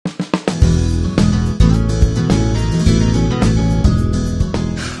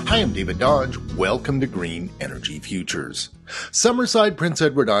am David Dodge. Welcome to Green Energy Futures. Summerside, Prince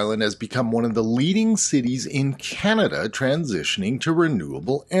Edward Island has become one of the leading cities in Canada transitioning to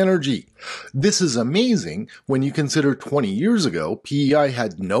renewable energy. This is amazing when you consider 20 years ago, PEI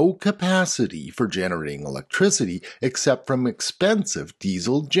had no capacity for generating electricity except from expensive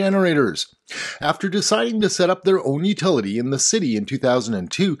diesel generators. After deciding to set up their own utility in the city in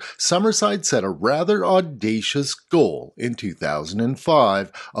 2002, Summerside set a rather audacious goal in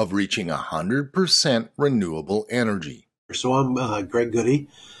 2005 of reaching 100% renewable energy. So I'm Greg Goody,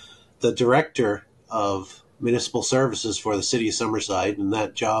 the Director of Municipal Services for the City of Summerside, and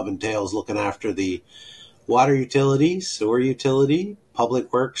that job entails looking after the water utility, sewer utility,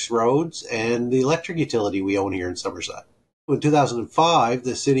 public works, roads, and the electric utility we own here in Summerside. In 2005,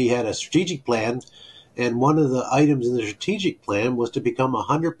 the city had a strategic plan, and one of the items in the strategic plan was to become a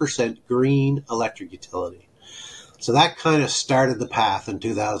 100% green electric utility. So that kind of started the path in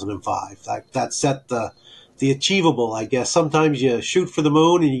 2005. That set the achievable, I guess. Sometimes you shoot for the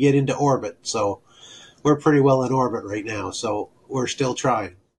moon and you get into orbit. So we're pretty well in orbit right now. So we're still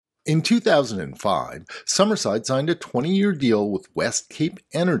trying. In 2005, Summerside signed a 20-year deal with West Cape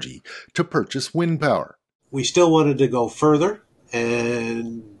Energy to purchase wind power. We still wanted to go further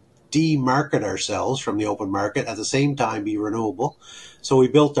and demarket ourselves from the open market, at the same time be renewable. So we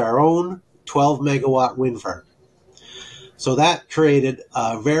built our own 12-megawatt wind farm. So that created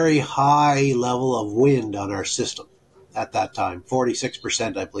a very high level of wind on our system at that time,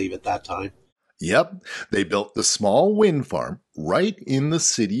 46%, I believe, at that time. Yep, they built the small wind farm right in the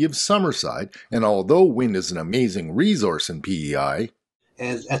city of Summerside, and although wind is an amazing resource in PEI,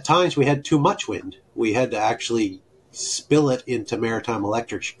 and at times we had too much wind. We had to actually spill it into Maritime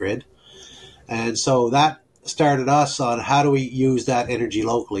Electric's grid. And so that started us on how do we use that energy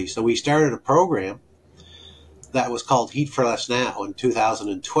locally. So we started a program that was called Heat for Less Now in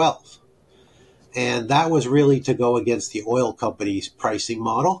 2012. And that was really to go against the oil company's pricing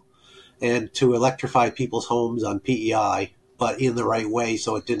model and to electrify people's homes on PEI, but in the right way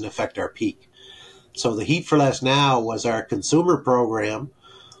so it didn't affect our peak. So the Heat for Less Now was our consumer program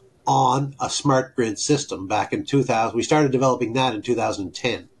on a smart grid system back in 2000. We started developing that in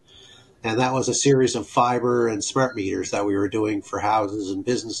 2010. And that was a series of fiber and smart meters that we were doing for houses and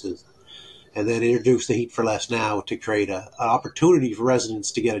businesses. And then introduced the Heat for Less Now to create an opportunity for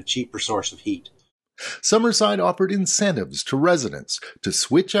residents to get a cheaper source of heat. Summerside offered incentives to residents to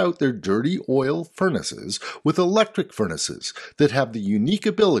switch out their dirty oil furnaces with electric furnaces that have the unique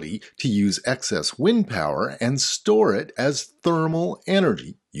ability to use excess wind power and store it as thermal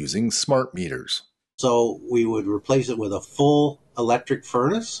energy using smart meters. So we would replace it with a full electric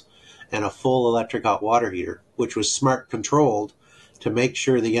furnace and a full electric hot water heater, which was smart controlled to make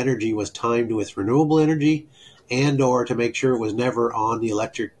sure the energy was timed with renewable energy and or to make sure it was never on the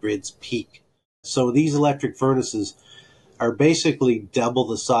electric grid's peak. So these electric furnaces are basically double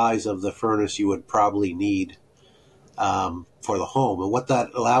the size of the furnace you would probably need for the home. And what that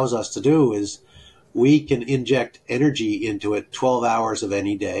allows us to do is we can inject energy into it 12 hours of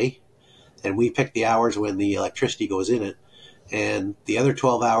any day, and we pick the hours when the electricity goes in it. And the other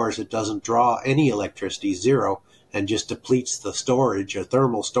 12 hours, it doesn't draw any electricity, zero, and just depletes the storage or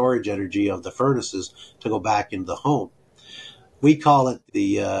thermal storage energy of the furnaces to go back into the home. We call it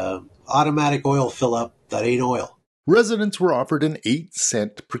the automatic oil fill-up that ain't oil. Residents were offered an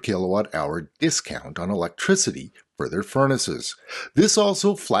 8-cent per kilowatt-hour discount on electricity for their furnaces. This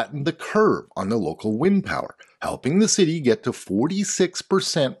also flattened the curve on the local wind power, helping the city get to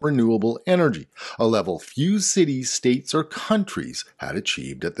 46% renewable energy, a level few cities, states, or countries had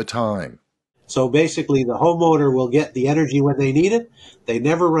achieved at the time. So basically, the homeowner will get the energy when they need it. They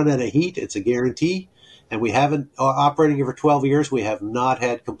never run out of heat. It's a guarantee. And we haven't, operating it for 12 years, we have not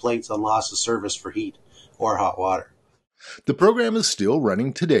had complaints on loss of service for heat or hot water. The program is still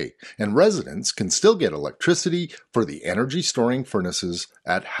running today, and residents can still get electricity for the energy storing furnaces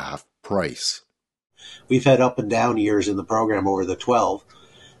at half price. We've had up and down years in the program over the 12,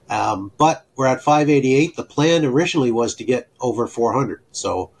 but we're at 588. The plan originally was to get over 400.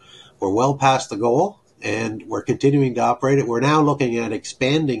 So we're well past the goal, and we're continuing to operate it. We're now looking at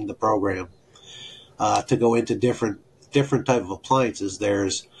expanding the program to go into different type of appliances.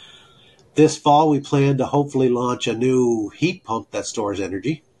 This fall, we plan to hopefully launch a new heat pump that stores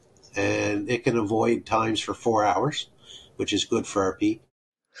energy, and it can avoid times for 4 hours, which is good for our peak.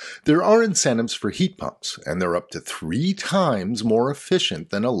 There are incentives for heat pumps, and they're up to 3 times more efficient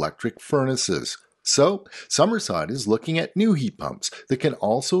than electric furnaces. So, Summerside is looking at new heat pumps that can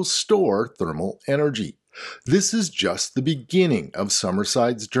also store thermal energy. This is just the beginning of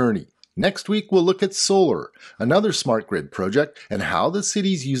Summerside's journey. Next week, we'll look at solar, another smart grid project, and how the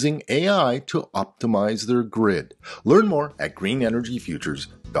city's using AI to optimize their grid. Learn more at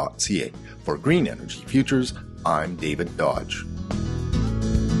GreenEnergyFutures.ca. For Green Energy Futures, I'm David Dodge.